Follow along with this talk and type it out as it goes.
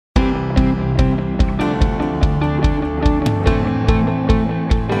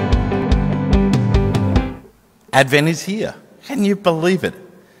Advent is here. Can you believe it?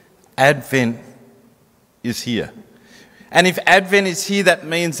 Advent is here. And if Advent is here, that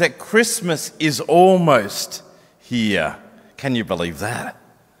means that Christmas is almost here. Can you believe that?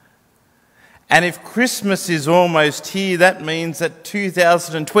 And if Christmas is almost here, that means that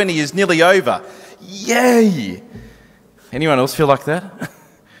 2020 is nearly over. Yay! Anyone else feel like that?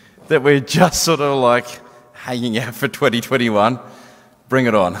 That we're just sort of like hanging out for 2021? Bring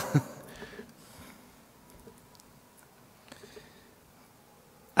it on.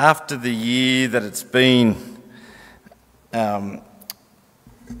 After the year that it's been, I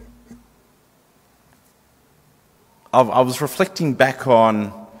was reflecting back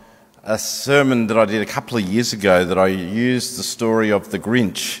on a sermon that I did a couple of years ago that I used the story of the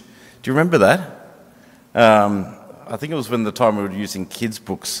Grinch. Do you remember that? I think it was when the time we were using kids'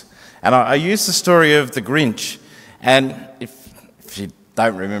 books. And I used the story of the Grinch. And if you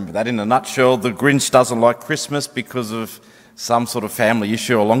don't remember that, in a nutshell, the Grinch doesn't like Christmas because of some sort of family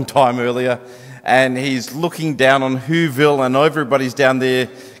issue a long time earlier. And he's looking down on Whoville and everybody's down there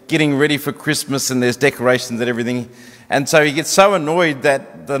getting ready for Christmas and there's decorations and everything. And so he gets so annoyed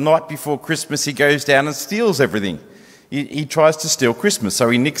that the night before Christmas he goes down and steals everything. He tries to steal Christmas. So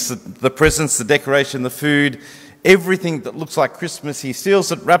he nicks the presents, the decoration, the food, everything that looks like Christmas. He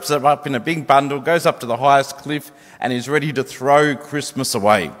steals it, wraps it up in a big bundle, goes up to the highest cliff and is ready to throw Christmas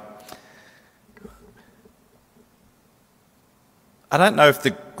away. I don't know if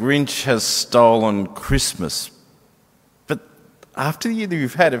the Grinch has stolen Christmas, but after the year that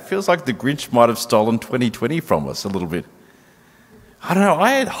we've had, it feels like the Grinch might have stolen 2020 from us a little bit. I don't know,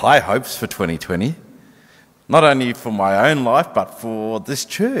 I had high hopes for 2020, not only for my own life, but for this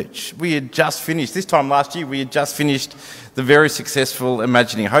church. We had just finished, this time last year, we had just finished the very successful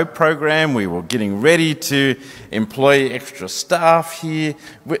Imagining Hope program. We were getting ready to employ extra staff here.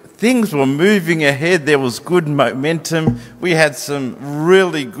 Things were moving ahead. There was good momentum. We had some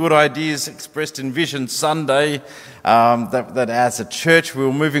really good ideas expressed in Vision Sunday that as a church we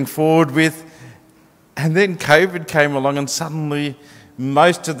were moving forward with. And then COVID came along and suddenly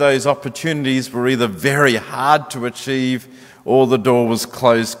most of those opportunities were either very hard to achieve or the door was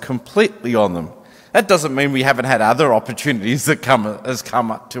closed completely on them. That doesn't mean we haven't had other opportunities that has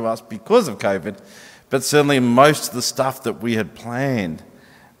come up to us because of COVID, but certainly most of the stuff that we had planned,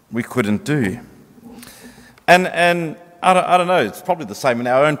 we couldn't do. And I don't know, it's probably the same in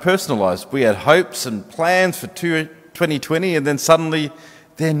our own personal lives. We had hopes and plans for 2020 and then suddenly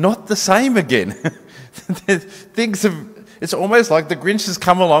they're not the same again. It's almost like the Grinch has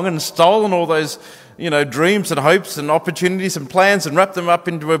come along and stolen all those dreams and hopes and opportunities and plans and wrapped them up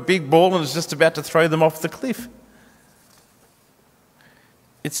into a big ball and is just about to throw them off the cliff.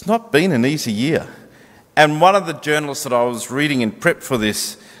 It's not been an easy year. And one of the journalists that I was reading in prep for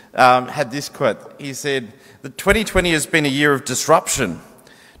this had this quote. He said that 2020 has been a year of disruption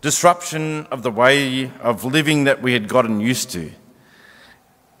of the way of living that we had gotten used to.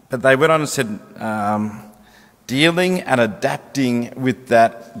 But they went on and said, dealing and adapting with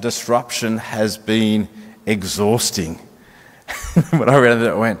that disruption has been exhausting. When I read it,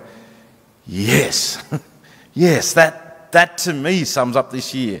 I went, yes, yes, that to me sums up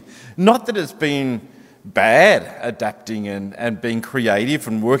this year. Not that it's been bad adapting and being creative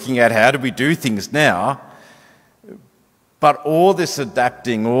and working out how do we do things now, but all this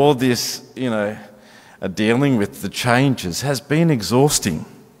adapting, all this, dealing with the changes has been exhausting.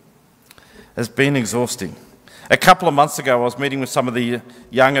 A couple of months ago, I was meeting with some of the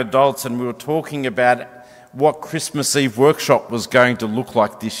young adults and we were talking about what Christmas Eve workshop was going to look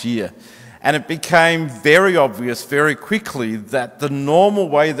like this year. And it became very obvious very quickly that the normal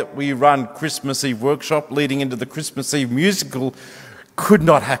way that we run Christmas Eve workshop leading into the Christmas Eve musical could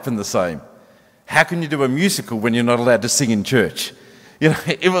not happen the same. How can you do a musical when you're not allowed to sing in church?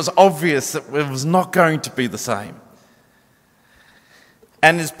 It was obvious that it was not going to be the same.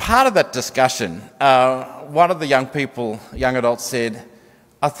 And as part of that discussion, one of the young adults said,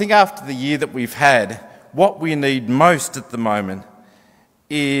 I think after the year that we've had, what we need most at the moment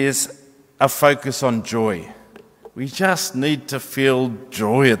is a focus on joy. We just need to feel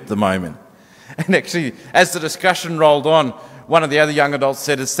joy at the moment. And actually, as the discussion rolled on, one of the other young adults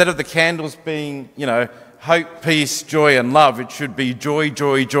said, instead of the candles being, hope, peace, joy and love, it should be joy,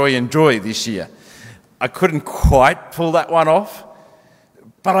 joy, joy and joy this year. I couldn't quite pull that one off.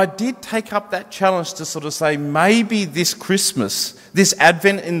 But I did take up that challenge to sort of say, maybe this Christmas, this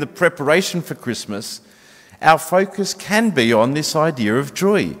Advent in the preparation for Christmas, our focus can be on this idea of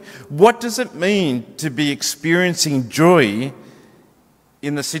joy. What does it mean to be experiencing joy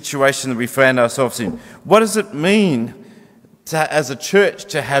in the situation that we found ourselves in? What does it mean as a church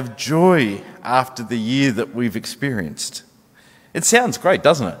to have joy after the year that we've experienced. It sounds great,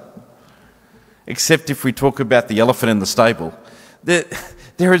 doesn't it? Except if we talk about the elephant in the stable.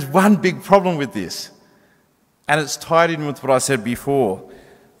 There is one big problem with this, and it's tied in with what I said before.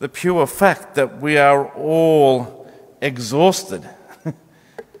 The pure fact that we are all exhausted.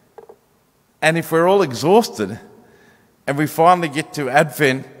 And if we're all exhausted, and we finally get to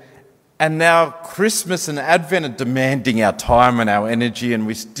Advent, and now Christmas and Advent are demanding our time and our energy, and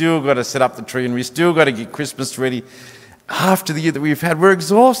we still got to set up the tree, and we still got to get Christmas ready. After the year that we've had, we're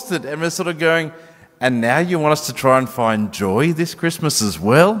exhausted, and we're sort of going, and now you want us to try and find joy this Christmas as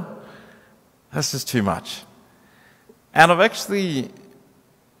well? That's just too much. And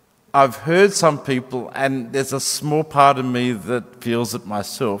I've heard some people, and there's a small part of me that feels it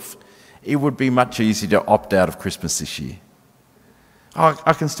myself, it would be much easier to opt out of Christmas this year.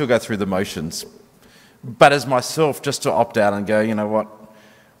 I can still go through the motions, but as myself, just to opt out and go, you know what,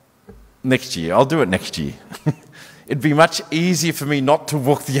 next year, I'll do it next year. It'd be much easier for me not to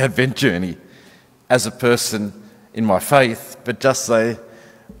walk the Advent journey as a person in my faith, but just say,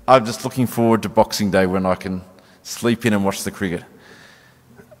 I'm just looking forward to Boxing Day when I can sleep in and watch the cricket.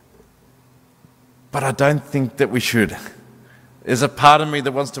 But I don't think that we should. There's a part of me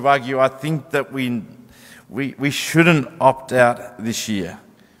that wants to argue, I think that we shouldn't opt out this year.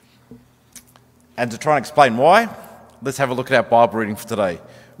 And to try and explain why, let's have a look at our Bible reading for today,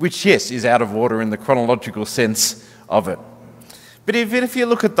 which, yes, is out of order in the chronological sense of it. But if you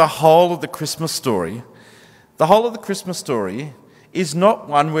look at the whole of the Christmas story, the whole of the Christmas story is not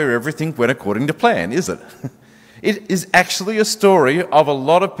one where everything went according to plan, is it? It is actually a story of a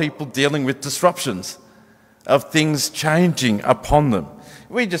lot of people dealing with disruptions, of things changing upon them.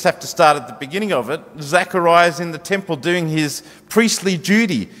 We just have to start at the beginning of it. Zachariah's in the temple doing his priestly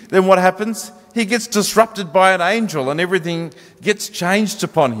duty. Then what happens? He gets disrupted by an angel and everything gets changed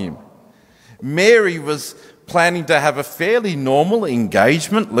upon him. Mary was planning to have a fairly normal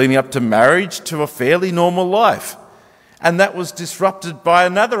engagement leading up to marriage, to a fairly normal life. And that was disrupted by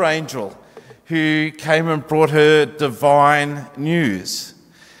another angel who came and brought her divine news.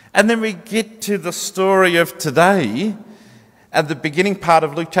 And then we get to the story of today, at the beginning part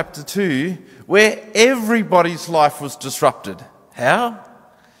of Luke chapter 2, where everybody's life was disrupted. How?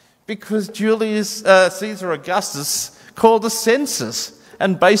 Because Caesar Augustus called a census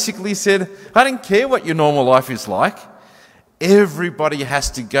and basically said, I don't care what your normal life is like. Everybody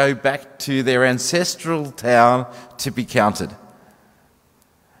has to go back to their ancestral town to be counted.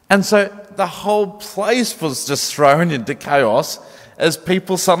 And so the whole place was just thrown into chaos as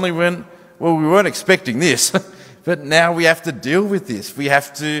people suddenly went, well, we weren't expecting this, but now we have to deal with this. We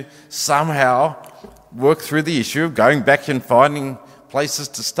have to somehow work through the issue of going back and finding places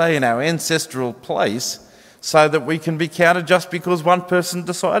to stay in our ancestral place so that we can be counted just because one person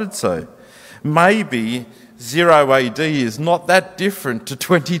decided so. Maybe 0 AD is not that different to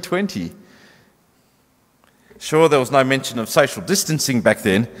 2020. Sure, there was no mention of social distancing back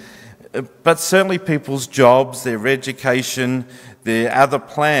then, but certainly people's jobs, their education, their other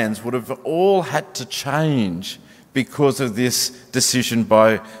plans would have all had to change because of this decision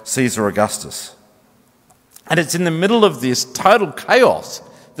by Caesar Augustus. And it's in the middle of this total chaos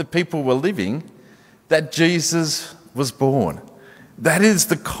that people were living that Jesus was born. That is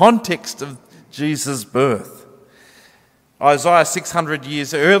the context of Jesus' birth. Isaiah 600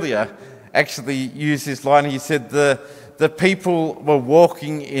 years earlier actually used this line. He said the people were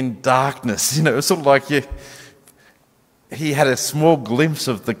walking in darkness. You know, it's sort of like he had a small glimpse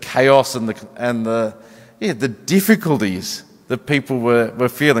of the chaos and the difficulties that people were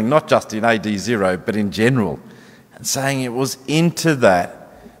feeling, not just in AD 0, but in general. And saying it was into that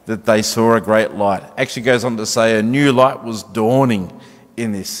they saw a great light. Actually goes on to say a new light was dawning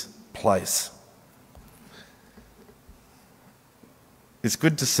in this place. It's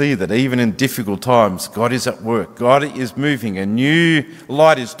good to see that even in difficult times, God is at work. God is moving. A new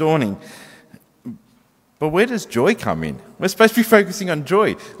light is dawning. But where does joy come in? We're supposed to be focusing on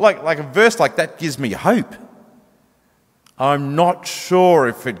joy. Like a verse like that gives me hope. I'm not sure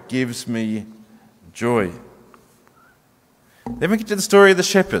if it gives me joy. Then we get to the story of the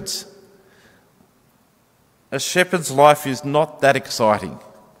shepherds. A shepherd's life is not that exciting.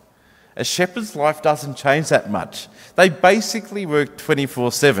 A shepherd's life doesn't change that much. They basically work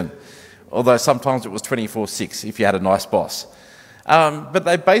 24/7, although sometimes it was 24/6 if you had a nice boss. But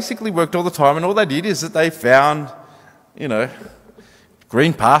they basically worked all the time, and all they did is that they found,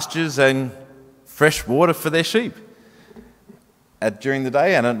 green pastures and fresh water for their sheep. during the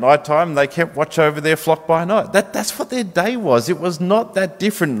day, and at night time they kept watch over their flock by night. That's what their day was. It was not that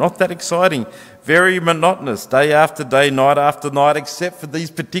different, not that exciting, very monotonous, day after day, night after night, except for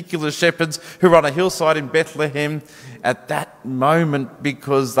these particular shepherds who were on a hillside in Bethlehem at that moment,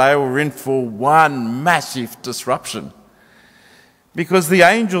 because they were in for one massive disruption. Because the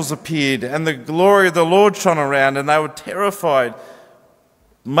angels appeared and the glory of the Lord shone around, and they were terrified,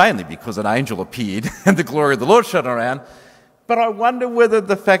 mainly because an angel appeared and the glory of the Lord shone around. But I wonder whether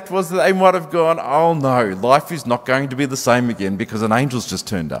the fact was that they might have gone, oh no, life is not going to be the same again because an angel's just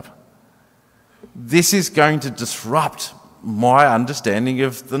turned up. This is going to disrupt my understanding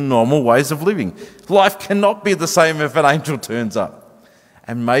of the normal ways of living. Life cannot be the same if an angel turns up.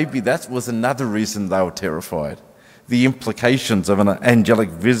 And maybe that was another reason they were terrified, the implications of an angelic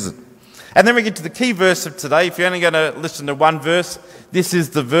visit. And then we get to the key verse of today. If you're only going to listen to one verse, this is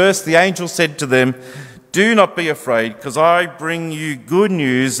the verse. The angel said to them, "Do not be afraid, because I bring you good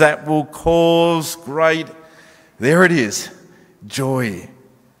news that will cause great," there it is, joy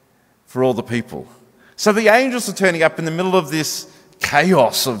for all the people. So the angels are turning up in the middle of this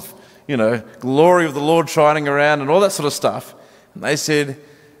chaos of, glory of the Lord shining around and all that sort of stuff. And they said,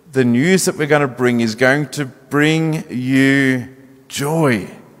 the news that we're going to bring is going to bring you joy.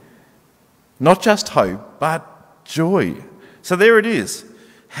 Not just hope, but joy. So there it is.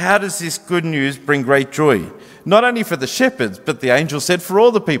 How does this good news bring great joy? Not only for the shepherds, but the angel said for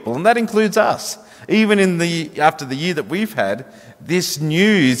all the people, and that includes us. Even after the year that we've had, this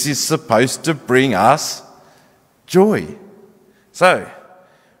news is supposed to bring us joy. So,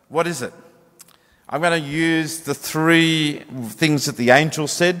 what is it? I'm going to use the three things that the angel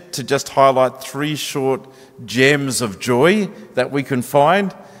said to just highlight three short gems of joy that we can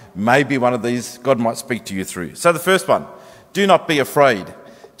find. Maybe one of these God might speak to you through. So the first one, do not be afraid.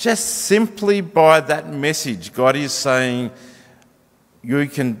 Just simply by that message, God is saying your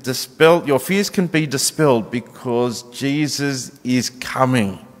fears can be dispelled because Jesus is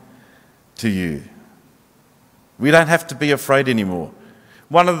coming to you. We don't have to be afraid anymore.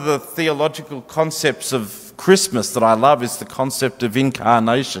 One of the theological concepts of Christmas that I love is the concept of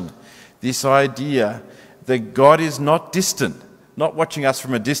incarnation. This idea that God is not distant, not watching us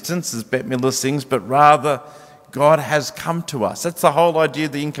from a distance, as Bette Midler sings, but rather God has come to us. That's the whole idea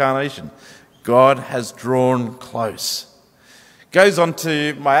of the incarnation. God has drawn close. Goes on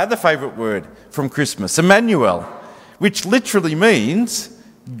to my other favourite word from Christmas, Emmanuel, which literally means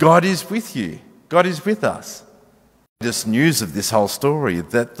God is with you. God is with us. This news of this whole story,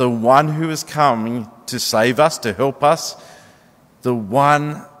 that the one who is coming to save us, to help us, the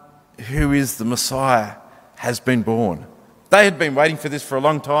one who is the Messiah, has been born. They had been waiting for this for a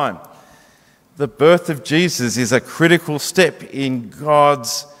long time. The birth of Jesus is a critical step in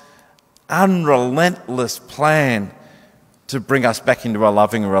God's unrelentless plan to bring us back into a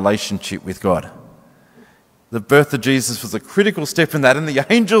loving relationship with God. The birth of Jesus was a critical step in that, and the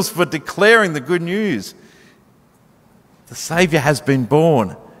angels were declaring the good news. The Saviour has been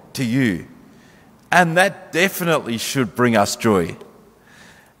born to you. And that definitely should bring us joy.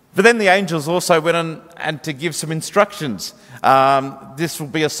 But then the angels also went on and to give some instructions. This will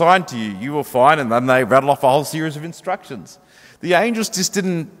be a sign to you. You will find, and then they rattle off a whole series of instructions. The angels just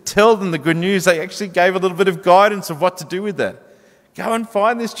didn't tell them the good news. They actually gave a little bit of guidance of what to do with that. Go and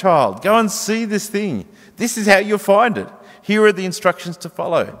find this child. Go and see this thing. This is how you'll find it. Here are the instructions to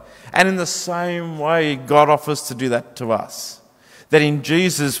follow. And in the same way, God offers to do that to us. That in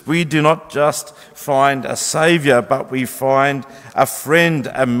Jesus, we do not just find a saviour, but we find a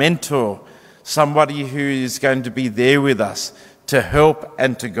friend, a mentor, somebody who is going to be there with us to help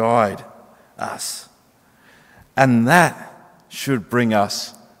and to guide us. And that should bring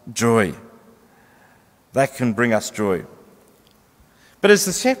us joy. That can bring us joy. But as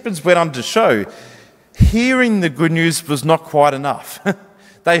the shepherds went on to show, hearing the good news was not quite enough.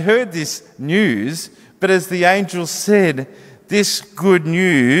 They heard this news, but as the angel said, this good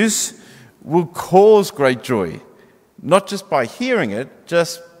news will cause great joy, not just by hearing it,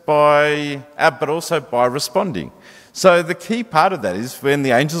 but also by responding. So the key part of that is when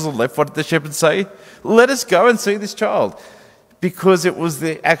the angels are left, what did the shepherds say? Let us go and see this child. Because it was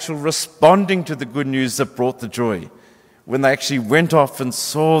the actual responding to the good news that brought the joy. When they actually went off and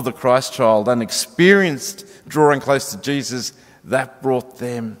saw the Christ child and experienced drawing close to Jesus, that brought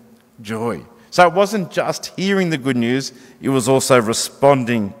them joy. So it wasn't just hearing the good news, it was also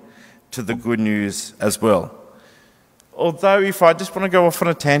responding to the good news as well. Although if I just want to go off on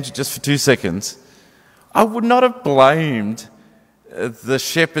a tangent just for 2 seconds, I would not have blamed the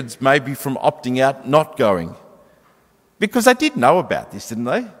shepherds maybe from opting out, not going. Because they did know about this, didn't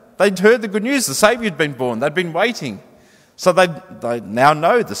they? They'd heard the good news. The Saviour had been born. They'd been waiting. So they now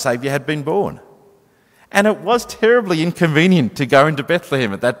know the Saviour had been born. And it was terribly inconvenient to go into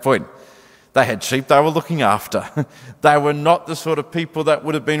Bethlehem at that point. They had sheep they were looking after. They were not the sort of people that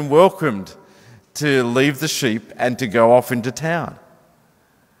would have been welcomed to leave the sheep and to go off into town.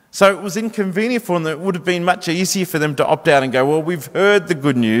 So it was inconvenient for them. It would have been much easier for them to opt out and go, well, we've heard the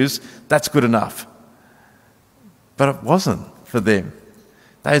good news, that's good enough. But it wasn't for them.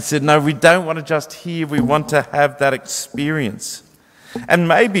 They had said, no, we don't want to just hear, we want to have that experience. And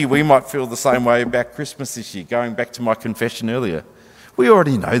maybe we might feel the same way about Christmas this year, going back to my confession earlier. We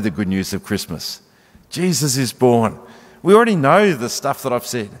already know the good news of Christmas. Jesus is born. We already know the stuff that I've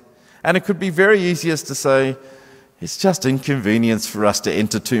said. And it could be very easy as to say, it's just inconvenience for us to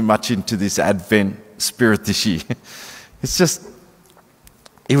enter too much into this Advent spirit this year.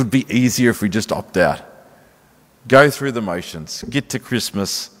 It would be easier if we just opt out. Go through the motions, get to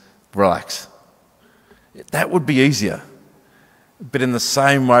Christmas, relax. That would be easier. But in the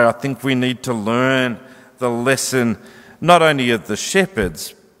same way, I think we need to learn the lesson not only of the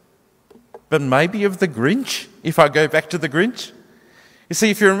shepherds, but maybe of the Grinch, if I go back to the Grinch. You see,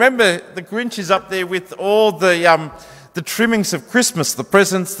 if you remember, the Grinch is up there with all the trimmings of Christmas, the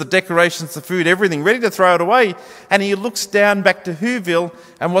presents, the decorations, the food, everything, ready to throw it away. And he looks down back to Whoville,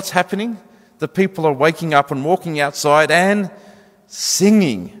 and what's happening? The people are waking up and walking outside and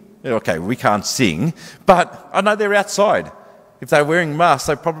singing. Okay, we can't sing, but I know they're outside. If they're wearing masks,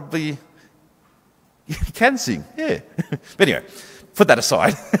 they probably can sing, yeah. But anyway, put that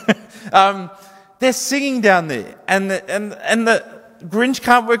aside. They're singing down there, and the Grinch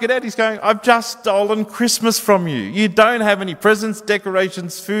can't work it out. He's going, I've just stolen Christmas from you. You don't have any presents,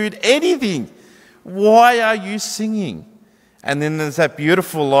 decorations, food, anything. Why are you singing? And then there's that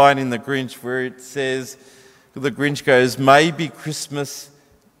beautiful line in the Grinch where it says, the Grinch goes, maybe Christmas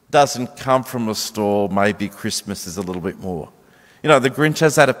doesn't come from a store, maybe Christmas is a little bit more. You know, the Grinch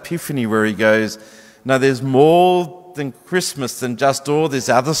has that epiphany where he goes, no, there's more than Christmas than just all this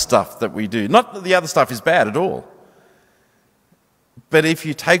other stuff that we do. Not that the other stuff is bad at all. But if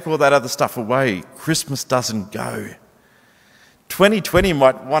you take all that other stuff away, Christmas doesn't go. 2020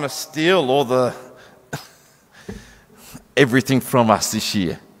 might want to steal all the everything from us this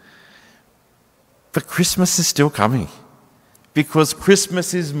year. But Christmas is still coming, because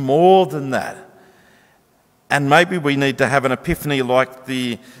Christmas is more than that. And maybe we need to have an epiphany like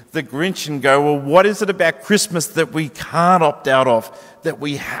the Grinch and go, well, what is it about Christmas that we can't opt out of, that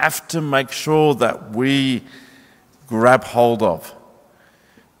we have to make sure that we grab hold of?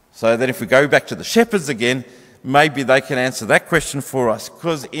 So that if we go back to the shepherds again, maybe they can answer that question for us.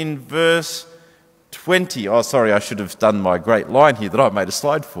 Because in verse 20, I should have done my great line here that I made a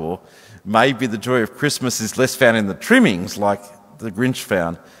slide for. Maybe the joy of Christmas is less found in the trimmings like the Grinch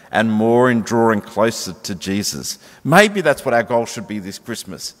found, and more in drawing closer to Jesus. Maybe that's what our goal should be this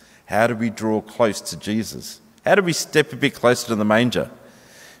Christmas. How do we draw close to Jesus? How do we step a bit closer to the manger?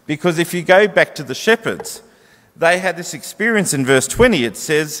 Because if you go back to the shepherds, they had this experience in verse 20. It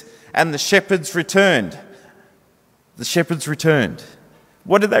says, and the shepherds returned. The shepherds returned.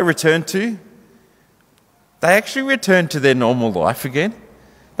 What did they return to? They actually returned to their normal life again.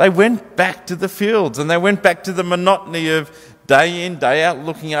 They went back to the fields, and they went back to the monotony of day in, day out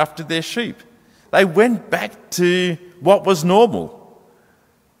looking after their sheep. They went back to what was normal.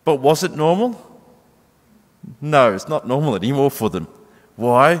 But was it normal? No, it's not normal anymore for them.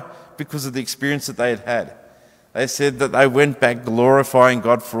 Why? Because of the experience that they had had. They said that they went back glorifying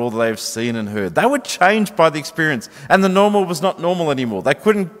God for all that they have seen and heard. They were changed by the experience, and the normal was not normal anymore.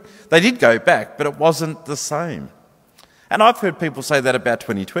 They did go back, but it wasn't the same. And I've heard people say that about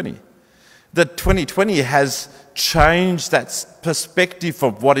 2020. That 2020 has changed that perspective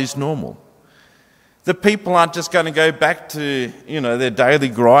of what is normal. The people aren't just going to go back to, their daily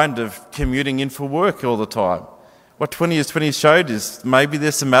grind of commuting in for work all the time. What 2020 showed is maybe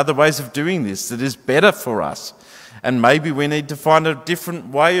there's some other ways of doing this that is better for us. And maybe we need to find a different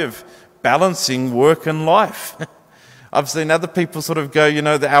way of balancing work and life. I've seen other people sort of go,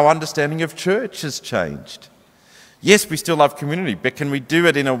 our understanding of church has changed. Yes, we still love community, but can we do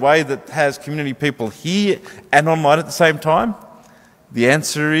it in a way that has community people here and online at the same time? The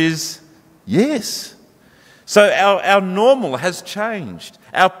answer is yes. So our normal has changed.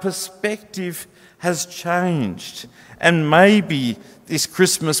 Our perspective has changed. And maybe this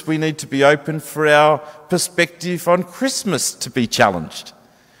Christmas we need to be open for our perspective on Christmas to be challenged.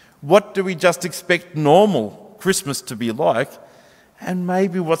 What do we just expect normal Christmas to be like? And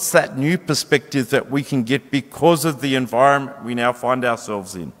maybe what's that new perspective that we can get because of the environment we now find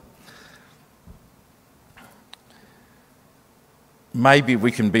ourselves in? Maybe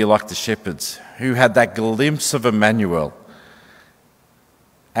we can be like the shepherds who had that glimpse of Emmanuel,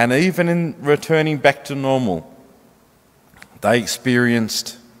 And even in returning back to normal, they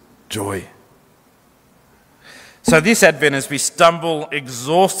experienced joy. So this Advent, as we stumble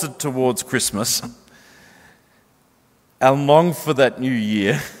exhausted towards Christmas and long for that new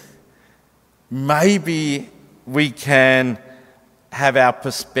year, maybe we can have our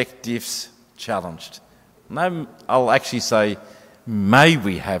perspectives challenged. No, I'll actually say, may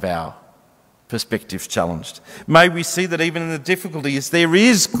we have our perspectives challenged. May we see that even in the difficulties, there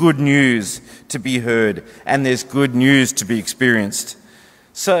is good news to be heard and there's good news to be experienced.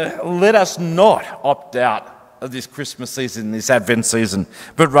 So let us not opt out of this Christmas season, this Advent season,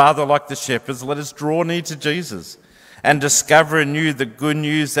 but rather, like the shepherds, let us draw near to Jesus and discover anew the good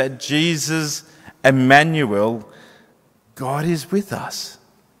news that Jesus, Emmanuel, God is with us.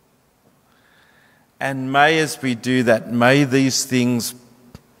 And may, as we do that, may these things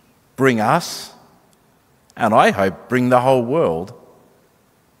bring us, and I hope bring the whole world,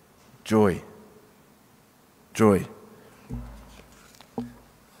 joy. Joy.